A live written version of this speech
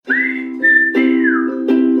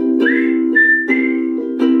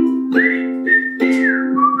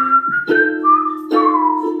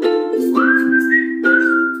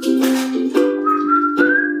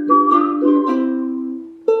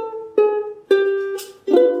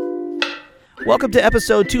Welcome to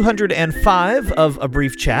episode 205 of A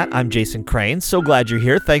Brief Chat. I'm Jason Crane. So glad you're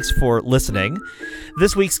here. Thanks for listening.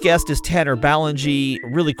 This week's guest is Tanner Ballengee,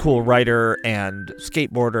 really cool writer and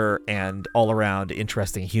skateboarder and all-around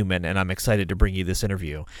interesting human, and I'm excited to bring you this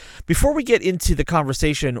interview. Before we get into the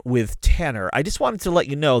conversation with Tanner, I just wanted to let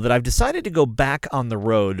you know that I've decided to go back on the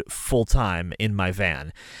road full-time in my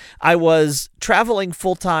van. I was traveling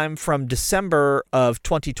full-time from December of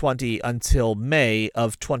 2020 until May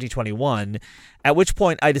of 2021, at which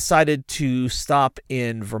point I decided to stop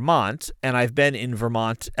in Vermont, and I've been in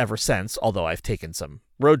Vermont ever since, although I've taken some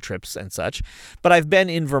road trips and such. But I've been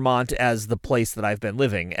in Vermont as the place that I've been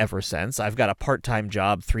living ever since. I've got a part-time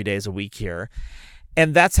job 3 days a week here,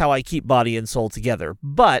 and that's how I keep body and soul together.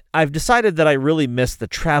 But I've decided that I really miss the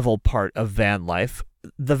travel part of van life.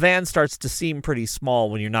 The van starts to seem pretty small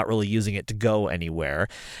when you're not really using it to go anywhere,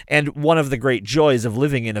 and one of the great joys of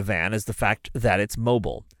living in a van is the fact that it's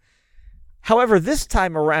mobile. However, this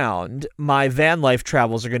time around, my van life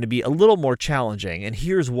travels are going to be a little more challenging, and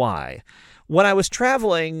here's why. When I was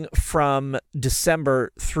traveling from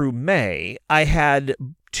December through May, I had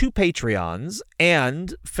 2 Patreons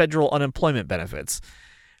and federal unemployment benefits.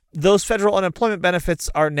 Those federal unemployment benefits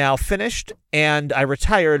are now finished, and I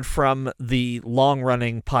retired from the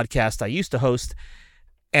long-running podcast I used to host,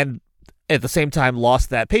 and at the same time lost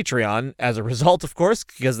that Patreon as a result, of course,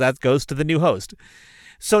 because that goes to the new host.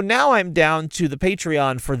 So now I'm down to the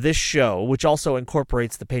Patreon for this show, which also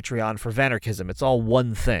incorporates the Patreon for Vanarchism. It's all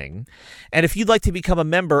one thing. And if you'd like to become a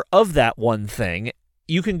member of that one thing,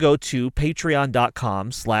 you can go to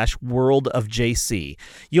patreon.com/worldofjc.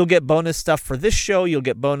 You'll get bonus stuff for this show. You'll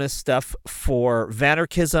get bonus stuff for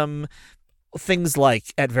Vanarchism, things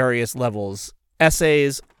like, at various levels,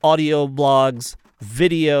 essays, audio blogs,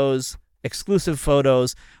 videos, exclusive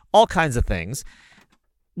photos, all kinds of things.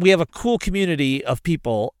 We have a cool community of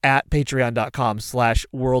people at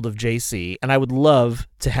patreon.com/worldofjc, and I would love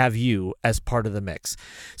to have you as part of the mix.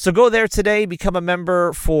 So go there today, become a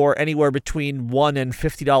member for anywhere between $1 and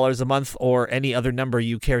 $50 a month or any other number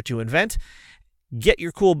you care to invent. Get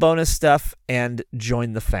your cool bonus stuff and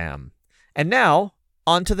join the fam. And now,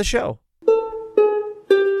 on to the show.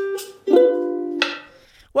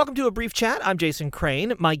 Welcome to A Brief Chat. I'm Jason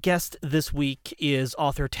Crane. My guest this week is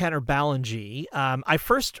author Tanner Ballengee. I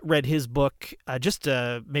first read his book just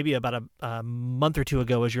maybe about a month or two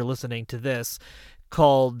ago as you're listening to this,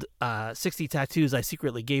 called 60 Tattoos I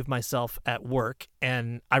Secretly Gave Myself at Work,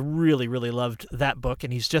 and I really, really loved that book,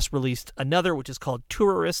 and he's just released another, which is called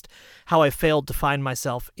Tourist: How I Failed to Find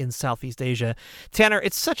Myself in Southeast Asia. Tanner,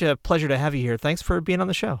 it's such a pleasure to have you here. Thanks for being on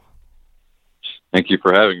the show. Thank you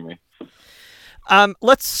for having me.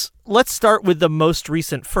 Let's start with the most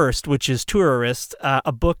recent first, which is Tourist,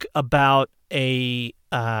 a book about a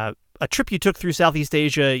trip you took through Southeast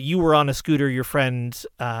Asia. You were on a scooter, your friend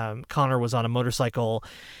Connor was on a motorcycle,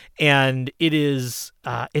 and it's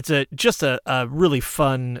a really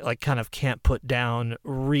fun, like, kind of can't put down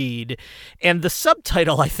read. And the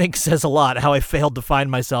subtitle, I think, says a lot: How I Failed to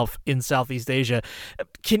Find Myself in Southeast Asia.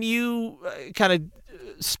 Can you kind of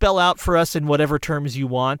spell out for us, in whatever terms you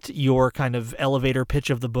want, your kind of elevator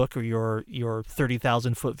pitch of the book, or your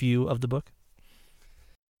 30,000-foot view of the book?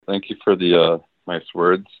 Thank you for the nice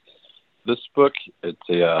words. This book, it's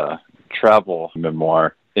a travel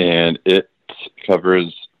memoir, and it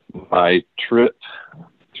covers my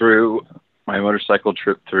motorcycle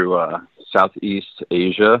trip through Southeast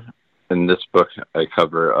Asia. In this book, I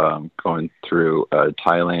cover going through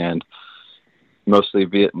Thailand, mostly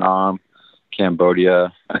Vietnam,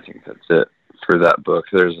 Cambodia. I think that's it for that book.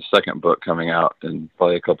 There's a second book coming out in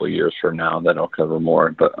probably a couple of years from now that'll cover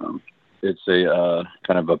more, but it's a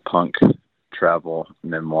kind of a punk travel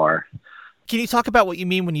memoir. Can you talk about what you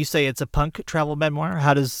mean when you say it's a punk travel memoir?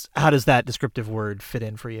 How does that descriptive word fit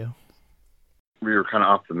in for you? We were kind of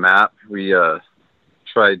off the map. We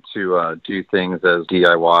tried to do things as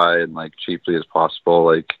DIY and like cheaply as possible.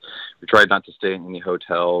 Like, we tried not to stay in any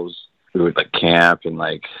hotels. We would like camp and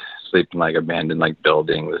like sleep in like abandoned like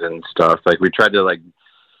buildings and stuff. Like, we tried to like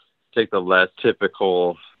take the less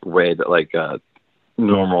typical way that like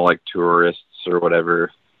normal like tourists or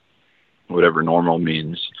whatever normal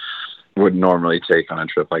means would normally take on a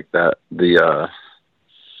trip like that. The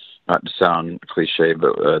not to sound cliche,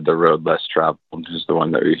 but the road less traveled is the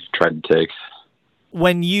one that we tried to take.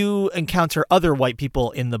 When you encounter other white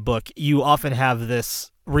people in the book, you often have this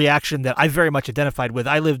reaction that I very much identified with.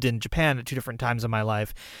 I lived in Japan at 2 different times in my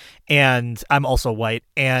life, and I'm also white,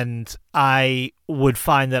 and I would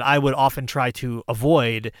find that I would often try to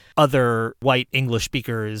avoid other white English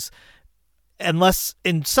speakers, unless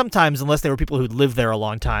they were people who'd lived there a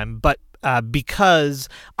long time. But because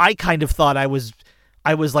I kind of thought I was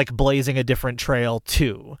like blazing a different trail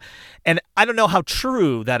too. And I don't know how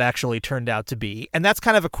true that actually turned out to be. And that's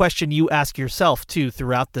kind of a question you ask yourself too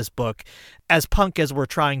throughout this book. As punk as we're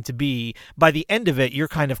trying to be, by the end of it, you're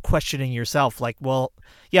kind of questioning yourself like, well,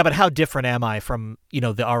 yeah, but how different am I from, the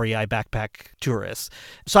REI backpack tourists?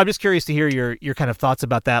 So I'm just curious to hear your kind of thoughts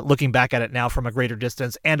about that, looking back at it now from a greater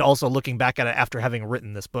distance and also looking back at it after having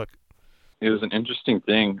written this book. It was an interesting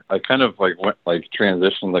thing. I kind of went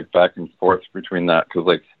transitioned back and forth between that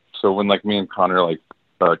because so when me and Connor,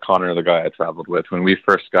 Connor, the guy I traveled with, when we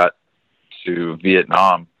first got to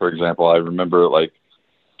Vietnam, for example, I remember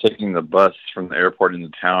taking the bus from the airport into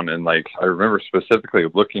town, and I remember specifically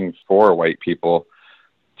looking for white people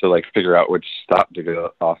to figure out which stop to get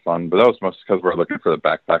off on. But that was mostly because we're looking for the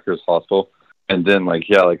backpackers hostel. And then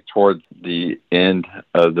towards the end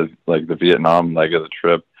of the Vietnam leg of the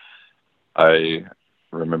trip, I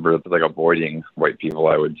remember avoiding white people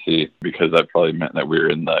I would see because that probably meant that we were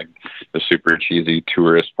in the super cheesy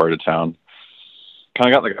tourist part of town.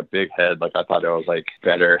 Kind of got a big head. I thought I was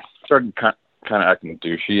better. Started kind of acting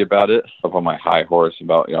douchey about it, up on my high horse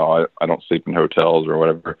about, I don't sleep in hotels or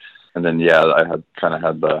whatever. And then, I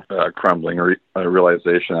had the crumbling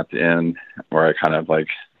realization at the end where I kind of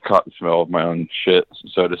caught the smell of my own shit,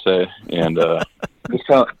 so to say. And just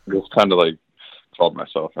kind of called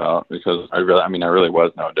myself out because I really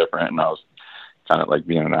was no different, and I was kind of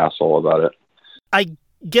being an asshole about it. I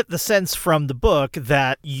get the sense from the book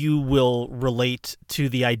that you will relate to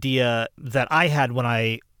the idea that I had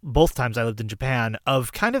when both times I lived in Japan,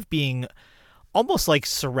 of kind of being almost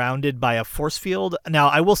surrounded by a force field. Now,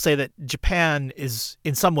 I will say that Japan is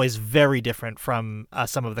in some ways very different from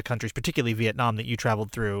some of the countries, particularly Vietnam, that you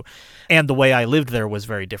traveled through. And the way I lived there was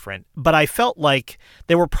very different. But I felt like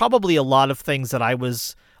there were probably a lot of things that I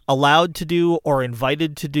was allowed to do or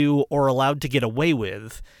invited to do or allowed to get away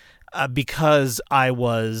with because I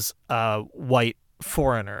was a white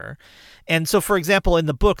foreigner. And so, for example, in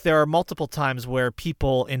the book, there are multiple times where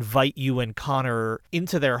people invite you and Connor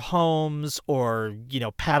into their homes or,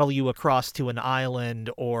 paddle you across to an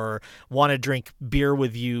island or want to drink beer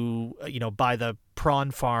with you, by the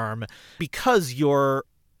prawn farm because you're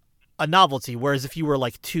a novelty. Whereas if you were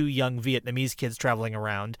two young Vietnamese kids traveling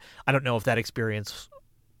around, I don't know if that experience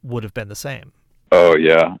would have been the same. Oh,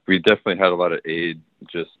 yeah. We definitely had a lot of aid,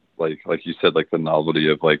 just like you said, the novelty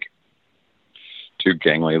of two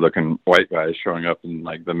gangly looking white guys showing up in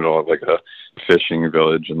the middle of a fishing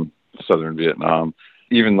village in southern Vietnam.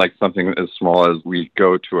 Even something as small as we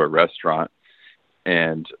go to a restaurant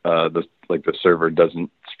and the server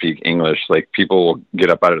doesn't speak English. People will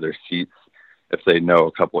get up out of their seats if they know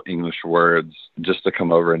a couple English words just to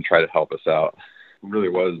come over and try to help us out. It really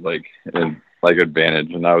was an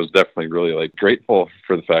advantage, and I was definitely really grateful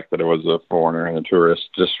for the fact that I was a foreigner and a tourist,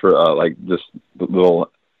 just for just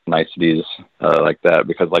little niceties like that,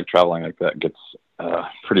 because traveling like that gets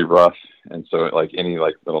pretty rough, and so any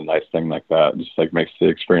little nice thing like that just makes the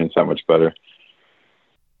experience that much better.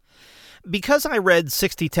 Because I read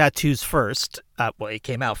 60 Tattoos first, it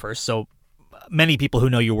came out first, so many people who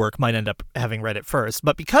know your work might end up having read it first,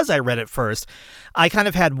 but because I read it first, I kind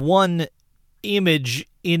of had one image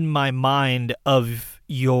in my mind of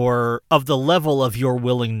the level of your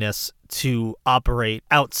willingness to operate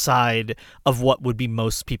outside of what would be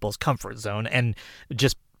most people's comfort zone. And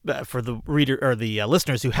just for the reader or the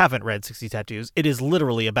listeners who haven't read 60 Tattoos, it is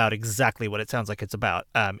literally about exactly what it sounds like it's about.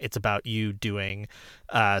 It's about you doing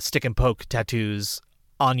stick and poke tattoos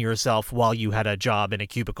on yourself while you had a job in a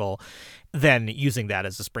cubicle, then using that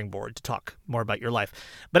as a springboard to talk more about your life.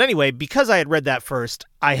 But anyway, because I had read that first,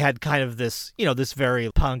 I had kind of this, this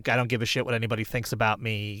very punk, I don't give a shit what anybody thinks about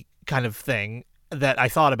me kind of thing that I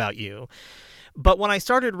thought about you. But when I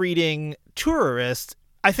started reading Tourist,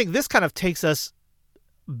 I think this kind of takes us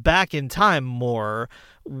back in time more,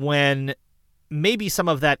 when maybe some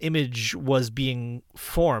of that image was being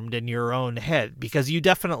formed in your own head, because you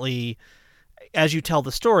definitely, as you tell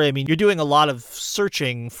the story, you're doing a lot of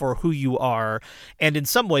searching for who you are. And in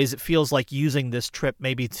some ways it feels like using this trip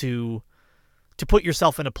maybe to put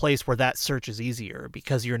yourself in a place where that search is easier,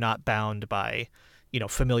 because you're not bound by,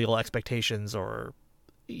 familial expectations or,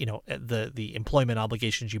 the employment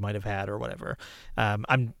obligations you might have had or whatever.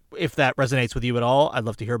 If that resonates with you at all, I'd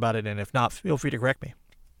love to hear about it. And if not, feel free to correct me.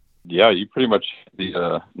 Yeah, you pretty much hit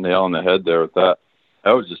the nail on the head there with that.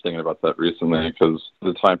 I was just thinking about that recently, because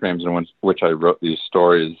the time frames in which I wrote these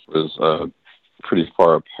stories was pretty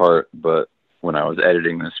far apart. But when I was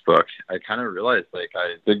editing this book, I kind of realized a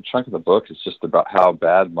big chunk of the book is just about how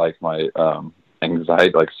bad my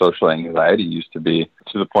anxiety, like social anxiety used to be,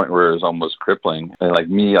 to the point where it was almost crippling. And like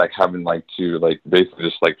me, like having like to like basically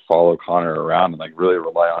just like follow Connor around and like really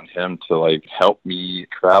rely on him to like help me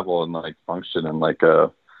travel and like function in like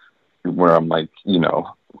a, where I'm like, you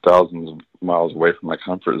know, thousands of miles away from my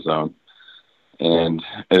comfort zone. And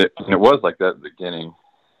it was like that at the beginning.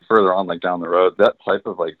 Further on, like down the road, that type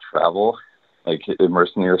of like travel, like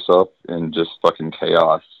immersing yourself in just fucking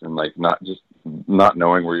chaos and like not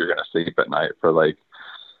knowing where you're gonna sleep at night for like,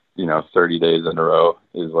 you know, 30 days in a row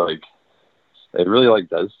is like, it really like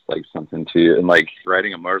does like something to you. And like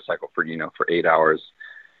riding a motorcycle for, you know, for 8 hours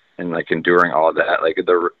and like enduring all of that, like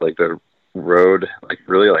the road like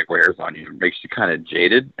really like wears on you. It makes you kind of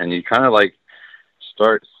jaded, and you kind of like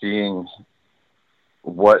start seeing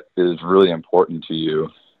what is really important to you.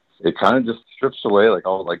 It kind of just strips away like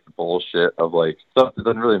all like the bullshit of like stuff that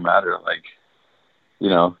doesn't really matter. Like, you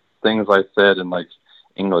know, things I said in like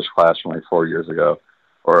English class from like 4 years ago,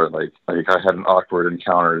 or like I had an awkward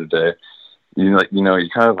encounter today. You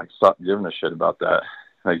kind of like stop giving a shit about that.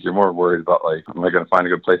 Like you're more worried about like, am I going to find a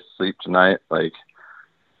good place to sleep tonight? Like,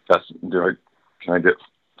 can I get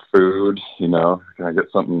food? You know, can I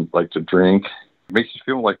get something like to drink? It makes you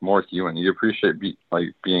feel like more human. You appreciate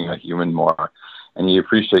being a human more, and you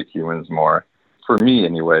appreciate humans more. For me,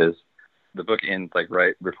 anyways, the book ends like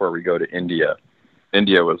right before we go to India.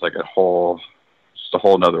 India was like just a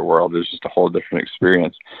whole nother world. It was just a whole different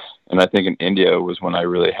experience. And I think in India was when I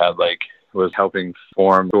really was helping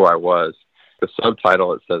form who I was. The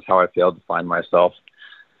subtitle, it says, "How I Failed to Find Myself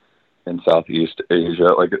in Southeast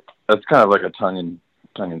Asia." Like that's kind of like a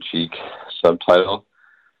tongue-in-cheek subtitle.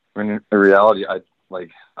 I mean, in reality, I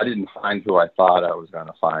didn't find who I thought I was going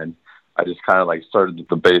to find. I just kind of like started at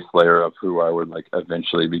the base layer of who I would like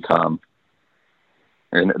eventually become.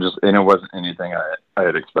 And it wasn't anything I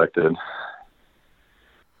had expected.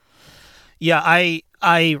 Yeah,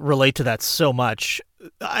 I relate to that so much.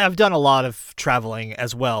 I've done a lot of traveling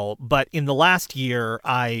as well, but in the last year,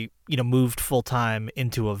 I moved full time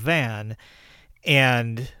into a van,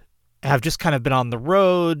 and have just kind of been on the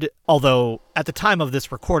road. Although at the time of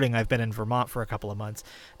this recording, I've been in Vermont for a couple of months,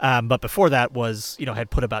 but before that was had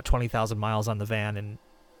put about 20,000 miles on the van in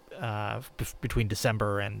between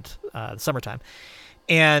December and the summertime.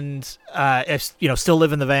 And, still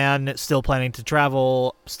live in the van, still planning to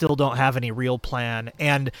travel, still don't have any real plan.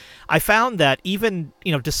 And I found that even,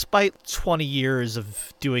 despite 20 years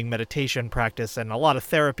of doing meditation practice and a lot of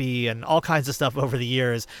therapy and all kinds of stuff over the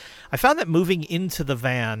years, I found that moving into the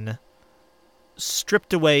van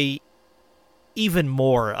stripped away even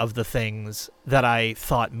more of the things that I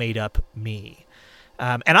thought made up me.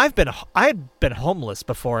 And I had been homeless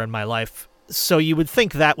before in my life, so you would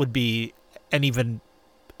think that would be an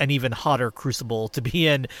even hotter crucible to be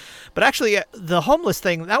in. But actually, the homeless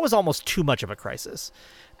thing, that was almost too much of a crisis.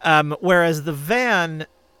 Whereas the van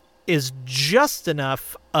is just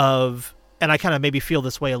enough of, and I kind of maybe feel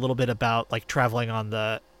this way a little bit about like traveling on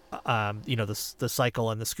the cycle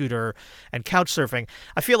and the scooter and couch surfing.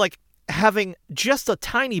 I feel like having just a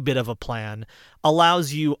tiny bit of a plan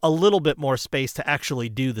allows you a little bit more space to actually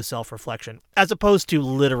do the self-reflection, as opposed to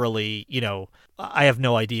literally, I have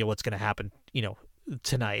no idea what's going to happen,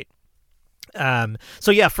 tonight.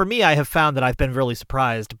 So yeah, for me, I have found that I've been really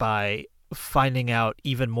surprised by finding out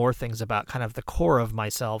even more things about kind of the core of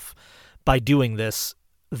myself by doing this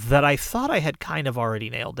that I thought I had kind of already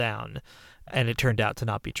nailed down, and it turned out to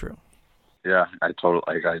not be true. Yeah, that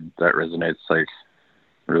resonates like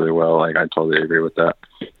really well. Like I totally agree with that.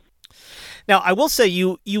 Now, I will say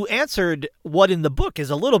you answered what in the book is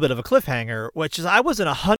a little bit of a cliffhanger, which is I wasn't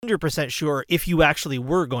 100% sure if you actually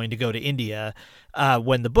were going to go to India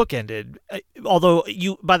when the book ended. Although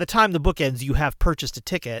by the time the book ends, you have purchased a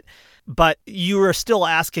ticket, but you are still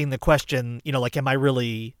asking the question, like, am I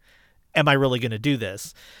really going to do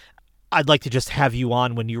this? I'd like to just have you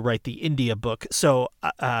on when you write the India book, so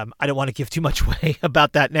I don't want to give too much away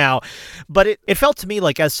about that now. But it felt to me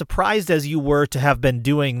like, as surprised as you were to have been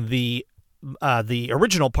doing the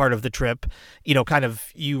original part of the trip, kind of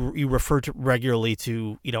you refer to regularly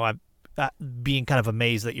to, being kind of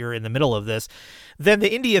amazed that you're in the middle of this. Then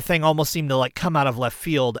the India thing almost seemed to like come out of left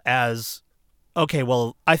field as, okay,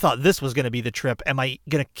 well, I thought this was going to be the trip. Am I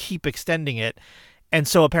going to keep extending it? And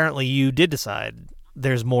so apparently you did decide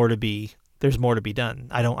there's more to be done.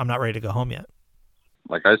 I'm not ready to go home yet.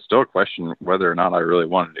 Like I still question whether or not I really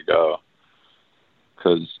wanted to go,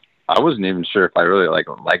 because I wasn't even sure if I really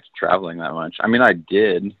liked traveling that much. I mean, I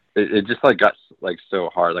did. It just like got like so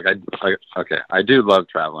hard. Like I do love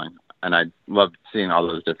traveling, and I love seeing all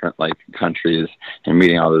those different like countries and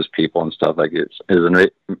meeting all those people and stuff. Like it's an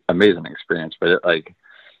amazing experience, but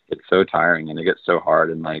it's so tiring and it gets so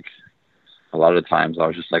hard. And like a lot of times I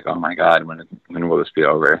was just like, oh my God, when will this be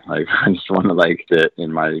over? Like I just want to like sit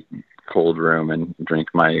in my cold room and drink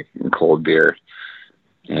my cold beer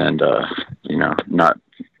and, not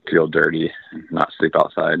feel dirty, not sleep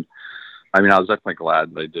outside. I mean, I was definitely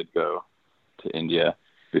glad that I did go to India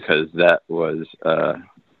because that was a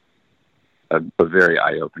very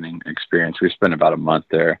eye-opening experience. We spent about a month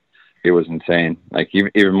there. It was insane, like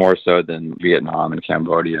even more so than Vietnam and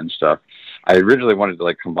Cambodia and stuff. I originally wanted to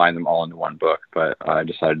like combine them all into one book, but I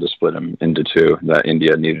decided to split them into two. That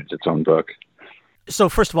India needed its own book. So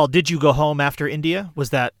first of all, did you go home after India? Was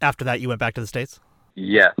that after that you went back to the States?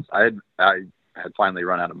 Yes, I had finally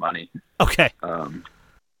run out of money. Okay.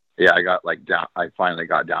 Yeah, I finally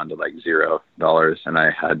got down to like $0, and I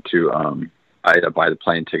had to buy the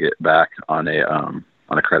plane ticket back on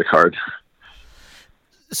a credit card.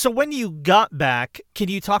 So when you got back, can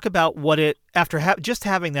you talk about what it, after just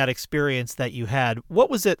having that experience that you had, what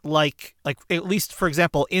was it like? Like, at least, for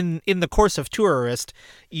example, in the course of Tourist,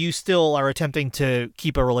 you still are attempting to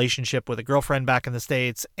keep a relationship with a girlfriend back in the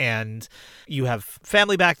States, and you have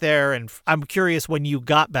family back there. And I'm curious, when you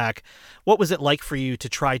got back, what was it like for you to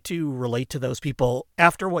try to relate to those people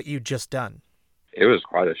after what you'd just done? It was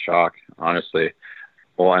quite a shock, honestly.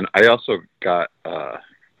 Well, and I also got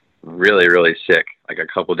really, really sick, like a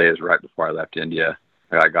couple of days right before I left India.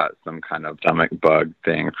 I got some kind of stomach bug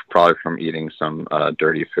thing, probably from eating some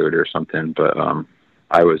dirty food or something. But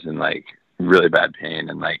I was in like really bad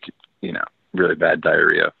pain and like, really bad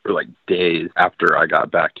diarrhea for like days after I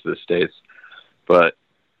got back to the States. But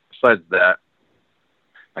besides that,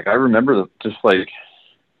 like I remember just like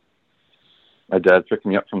my dad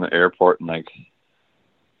picking me up from the airport and like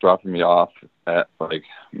dropping me off at like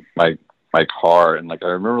my car, and like I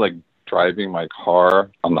remember like driving my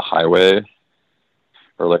car on the highway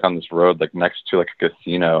or like on this road like next to like a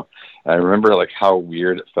casino, and I remember like how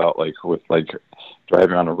weird it felt like with like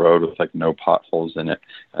driving on a road with like no potholes in it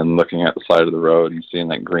and looking at the side of the road and seeing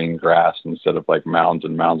like green grass instead of like mounds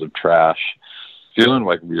and mounds of trash, feeling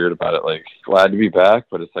like weird about it, like glad to be back,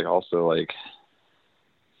 but it's like also like,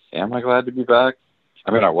 am I glad to be back?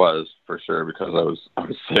 I mean, I was for sure because I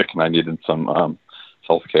was sick and I needed some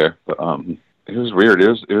healthcare, but it was weird. It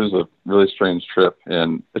was a really strange trip,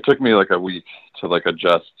 and it took me like a week to like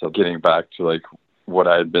adjust to getting back to like what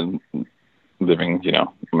I had been living,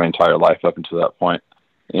 my entire life up until that point.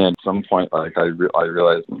 And at some point, like I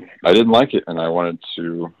realized I didn't like it, and I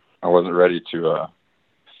wasn't ready to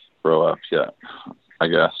grow up yet, I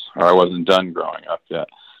guess, or I wasn't done growing up yet.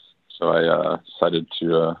 So I decided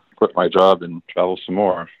to quit my job and travel some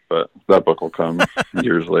more, but that book will come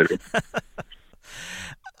years later.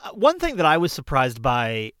 One thing that I was surprised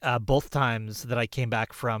by both times that I came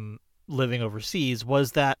back from living overseas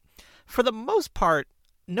was that, for the most part,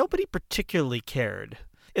 nobody particularly cared.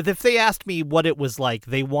 If they asked me what it was like,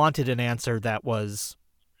 they wanted an answer that was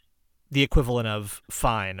the equivalent of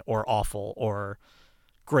fine or awful or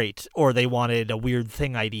great, or they wanted a weird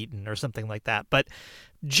thing I'd eaten or something like that. But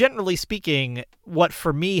generally speaking, what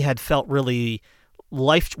for me had felt really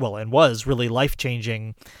was really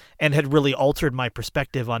life-changing and had really altered my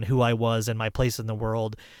perspective on who I was and my place in the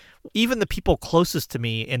world. Even the people closest to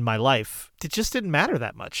me in my life, it just didn't matter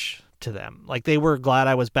that much to them. Like, they were glad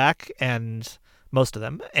I was back, and most of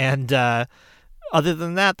them. And other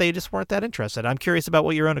than that, they just weren't that interested. I'm curious about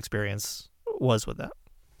what your own experience was with that.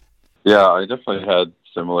 Yeah, I definitely had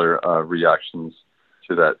similar reactions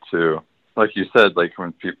to that too. Like you said, like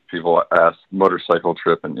when people ask motorcycle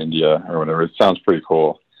trip in India or whatever, it sounds pretty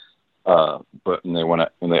cool. But when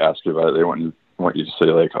they ask you about it, they want you to say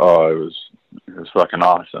like, "Oh, it was fucking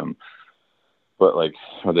awesome." But like,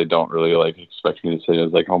 what they don't really like expect me to say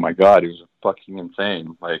is like, "Oh my God, it was fucking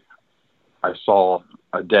insane." Like, I saw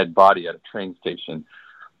a dead body at a train station,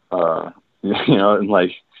 and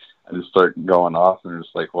like I just start going off and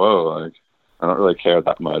just like, "Whoa!" Like, I don't really care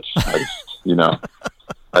that much. I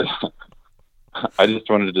just, I just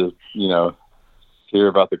wanted to, hear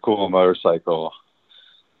about the cool motorcycle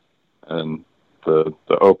and the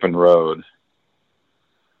open road.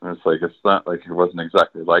 And it's like, it's not like it wasn't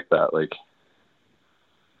exactly like that. Like,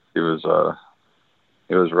 it was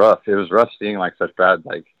rough. It was rough seeing like such bad,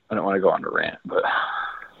 like, I don't want to go on a rant, but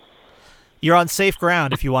you're on safe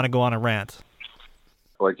ground if you want to go on a rant.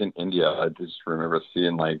 Like in India, I just remember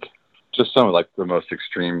seeing like just some of like the most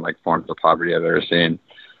extreme like forms of poverty I've ever seen.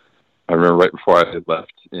 I remember right before I had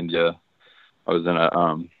left India, I was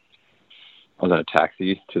in a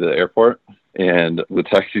taxi to the airport, and the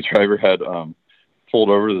taxi driver had pulled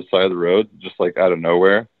over to the side of the road just like out of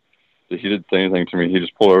nowhere. So he didn't say anything to me. He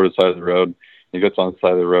just pulled over to the side of the road. He gets on the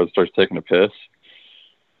side of the road, starts taking a piss,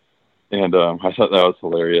 And I thought that was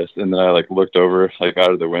hilarious. And then I like looked over like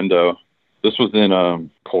out of the window. This was in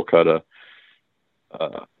Kolkata.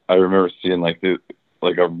 I remember seeing like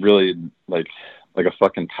a really like a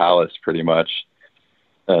fucking palace pretty much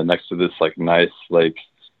next to this like nice like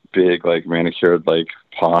big like manicured like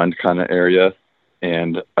pond kind of area.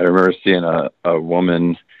 And I remember seeing a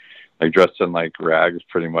woman like dressed in like rags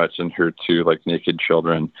pretty much, and her two like naked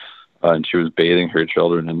children, and she was bathing her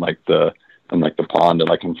children in like the pond and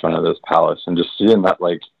like in front of this palace. And just seeing that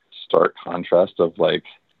like stark contrast of like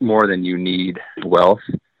more than you need wealth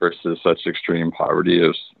versus such extreme poverty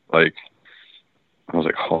is like, I was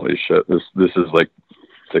like, holy shit, this is like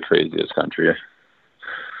the craziest country.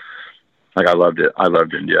 Like I loved it. I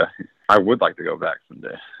loved India. I would like to go back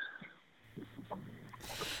someday.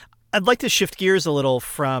 I'd like to shift gears a little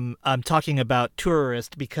from talking about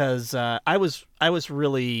Tourist, because I was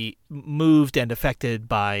really moved and affected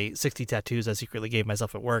by 60 Tattoos I Secretly Gave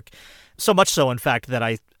Myself at Work. So much so, in fact, that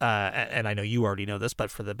I, and I know you already know this, but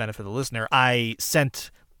for the benefit of the listener, I sent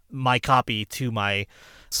my copy to my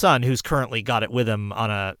son, who's currently got it with him on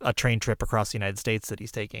a train trip across the United States that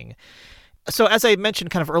he's taking. So as I mentioned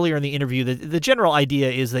kind of earlier in the interview, the general idea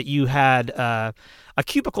is that you had a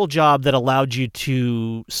cubicle job that allowed you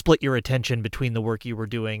to split your attention between the work you were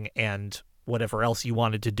doing and whatever else you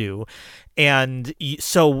wanted to do. And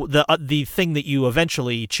so the thing that you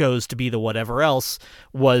eventually chose to be the whatever else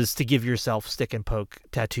was to give yourself stick and poke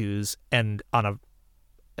tattoos, and on a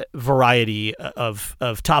variety of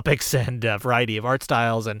topics and a variety of art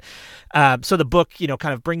styles. And so the book,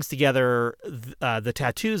 kind of brings together the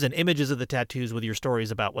tattoos and images of the tattoos with your stories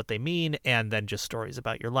about what they mean, and then just stories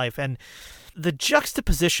about your life. And the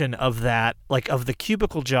juxtaposition of that, like of the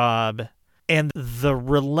cubicle job and the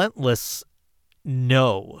relentless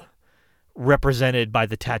no represented by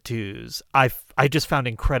the tattoos, I just found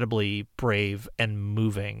incredibly brave and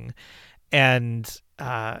moving. And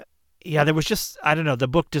yeah, there was just, I don't know, the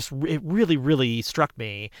book just, it really, really struck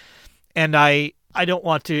me. And I don't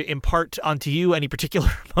want to impart onto you any particular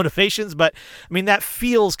motivations, but I mean, that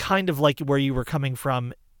feels kind of like where you were coming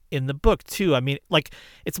from in the book too. I mean, like,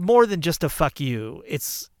 it's more than just a fuck you.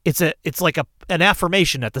 It's like an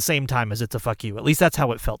affirmation at the same time as it's a fuck you. At least that's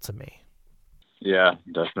how it felt to me. Yeah,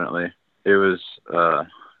 definitely. It was,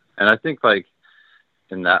 and I think like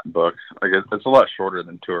in that book, like it's a lot shorter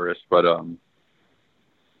than Tourist, but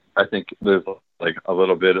I think there's like a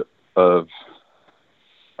little bit of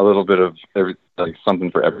every, like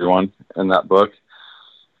something for everyone in that book.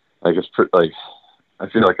 Like it's like, I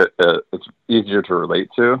feel like it's easier to relate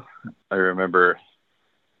to. I remember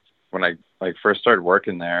when I like first started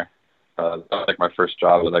working there, that was like my first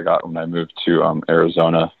job that I got when I moved to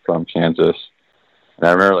Arizona from Kansas. And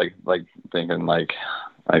I remember like thinking like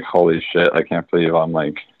holy shit, I can't believe I'm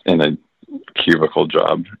like in a cubicle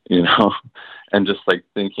job, and just like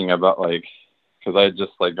thinking about like, because I had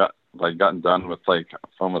just gotten done with like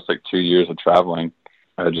almost like 2 years of traveling.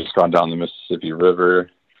 I had just gone down the Mississippi River,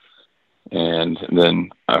 and then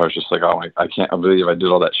I was just like, oh, I can't believe I did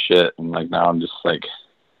all that shit, and like now I'm just like,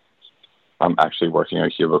 I'm actually working a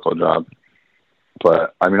cubicle job.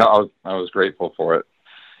 But I mean, I was grateful for it.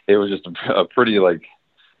 It was just a pretty like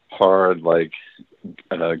hard like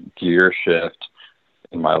gear shift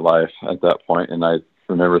in my life at that point. And I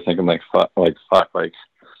remember thinking like fuck, I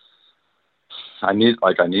need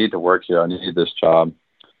to work here. I need this job,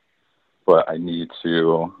 but I need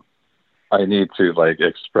to like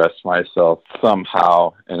express myself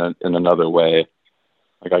somehow in another way.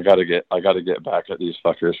 Like I gotta get back at these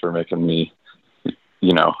fuckers for making me,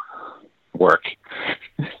 work.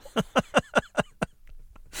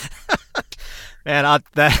 Man,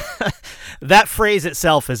 that phrase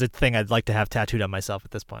itself is a thing I'd like to have tattooed on myself at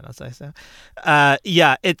this point. I'll say so.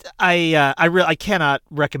 Yeah, I cannot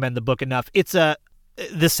recommend the book enough.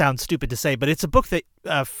 This sounds stupid to say, but it's a book that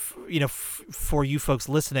for you folks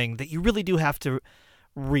listening, that you really do have to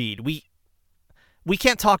read. We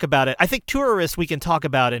can't talk about it. I think Tourist we can talk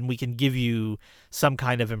about, and we can give you some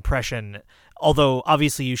kind of impression. Although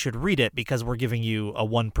obviously you should read it, because we're giving you a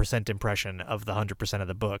 1% impression of the 100% of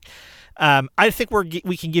the book. I think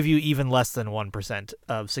we can give you even less than 1%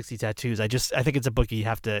 of 60 Tattoos. I think it's a book you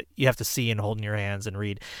have to see and hold in your hands and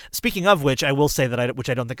read. Speaking of which, I will say that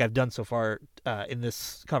which I don't think I've done so far in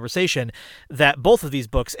this conversation, that both of these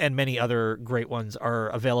books and many other great ones are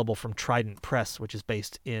available from Trident Press, which is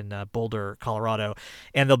based in Boulder, Colorado.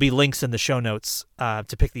 And there'll be links in the show notes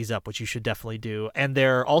to pick these up, which you should definitely do. And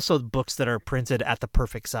they're also books that are printed at the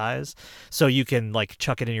perfect size, so you can like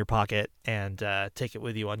chuck it in your pocket and take it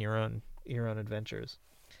with you on your own adventures.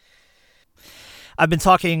 I've been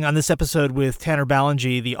talking on this episode with Tanner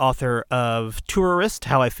Ballengee, the author of Tourist,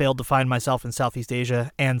 How I Failed to Find Myself in Southeast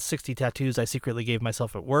Asia, and 60 Tattoos I Secretly Gave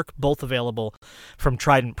Myself at Work, both available from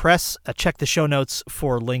Trident Press. Check the show notes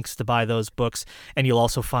for links to buy those books, and you'll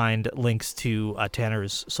also find links to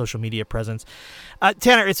Tanner's social media presence.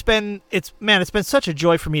 Tanner, it's been such a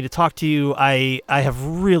joy for me to talk to you. I have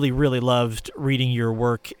really, really loved reading your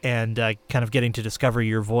work and kind of getting to discover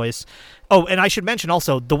your voice. Oh, and I should mention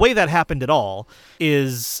also, the way that happened at all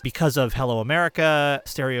is because of Hello America,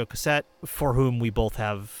 Stereo Cassette, for whom we both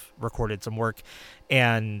have recorded some work.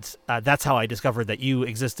 And that's how I discovered that you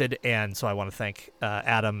existed. And so I want to thank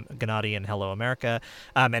Adam Gennady and Hello America.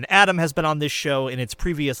 And Adam has been on this show in its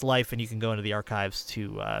previous life, and you can go into the archives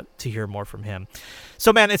to hear more from him.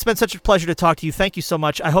 So, man, it's been such a pleasure to talk to you. Thank you so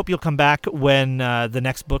much. I hope you'll come back when the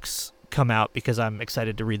next books come out, because I'm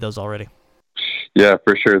excited to read those already. Yeah,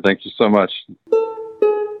 for sure. Thank you so much.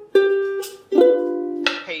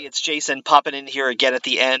 Hey, it's Jason popping in here again at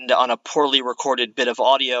the end on a poorly recorded bit of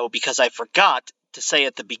audio because I forgot to say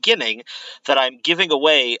at the beginning that I'm giving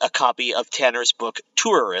away a copy of Tanner's book,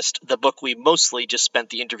 Tourist, the book we mostly just spent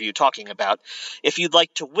the interview talking about. If you'd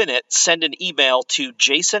like to win it, send an email to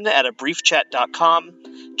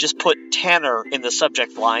jason@abriefchat.com. Just put Tanner in the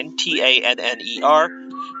subject line, Tanner.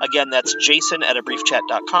 Again, that's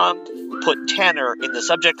jason@abriefchat.com. Put Tanner in the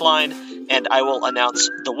subject line, and I will announce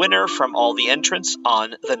the winner from all the entrants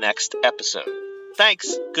on the next episode.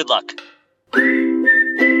 Thanks. Good luck.